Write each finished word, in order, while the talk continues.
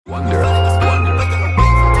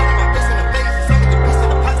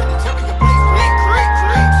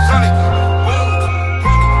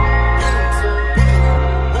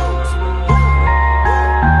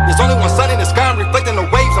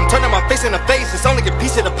face. It's only a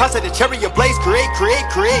piece of the pasta, the cherry ablaze.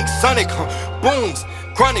 Create, sonic, booms,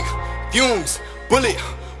 chronic, fumes, bullet,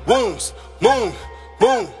 wounds, moon.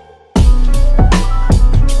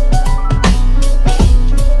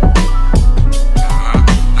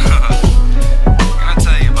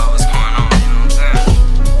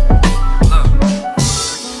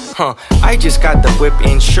 I just got the whip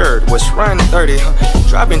insured, was running 30,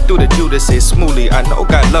 driving through the Judas is smoothly, I know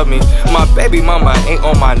God love me. My baby mama ain't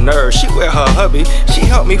on my nerves, she with her hubby. She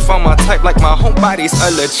helped me find my type like my homebody's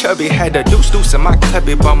a little chubby. Had the deuce in my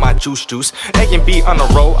cubby by my juice. A and B on the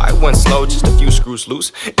road, I went slow, just a few screws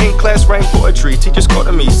loose. In class rain poetry, teachers called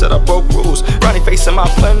to me, set up broke rules. Ronnie face in my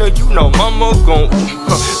planner, you know mama gon'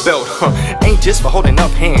 belt, ain't just for holding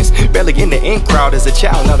up hands. Barely in the in crowd as a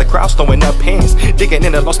child, now the crowd's throwing up hands. Digging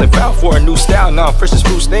in the lost and found for a new style, now I'm fresh as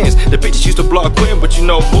fruit stands. The bitches used to blog Quinn, but you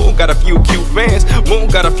know Moone got a few cute fans.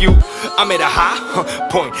 Moone got a few. I'm at a high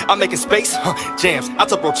point, I'm making space, jams. I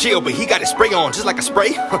told bro chill, but he got his spray on just like a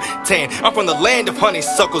spray tan. I'm from the land of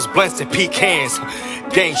honeysuckles, blunts, and pecans.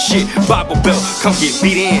 Gang shit, Bible Belt, come get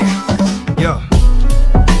beat in. Yeah.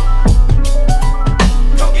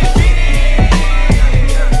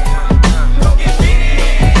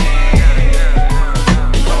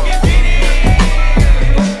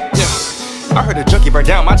 I heard a junkie burn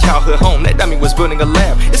down my childhood home. That dummy was building a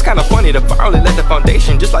lab. It's kinda funny, the fire only left the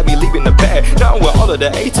foundation, just like me leaving the pad. Now with all of the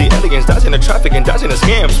AT aliens dodging the traffic and dodging the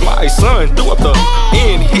scams, my son threw up the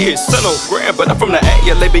in his sonogram. But I'm from the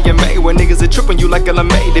A, LA being made, where niggas are tripping you like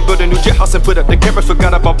LMA. They built a new jet house and put up the cameras,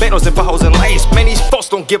 forgot about bandos and potholes and lanes. Man, these folks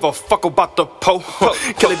don't give a fuck about the po.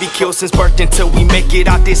 Kill it be killed since birth until we make it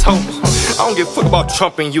out this hole. I don't give a fuck about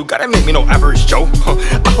Trump and you, gotta make me no average Joe.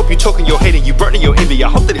 I hope you choking your hate and you burning your envy, I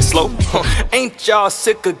hope that it's slow. Ain't y'all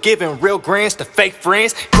sick of giving real grands to fake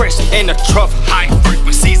friends? Crash in the trough, high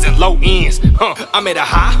frequencies and low ends. I'm at a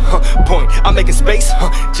high point, I'm making space,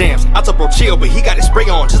 jams. I told bro chill, but he got his spray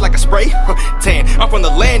on just like a spray tan. I'm from the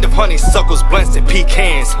land of honeysuckles, blunts, and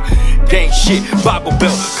pecans. Gang shit, Bible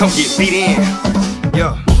Belt, come get beat in.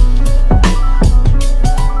 Yeah.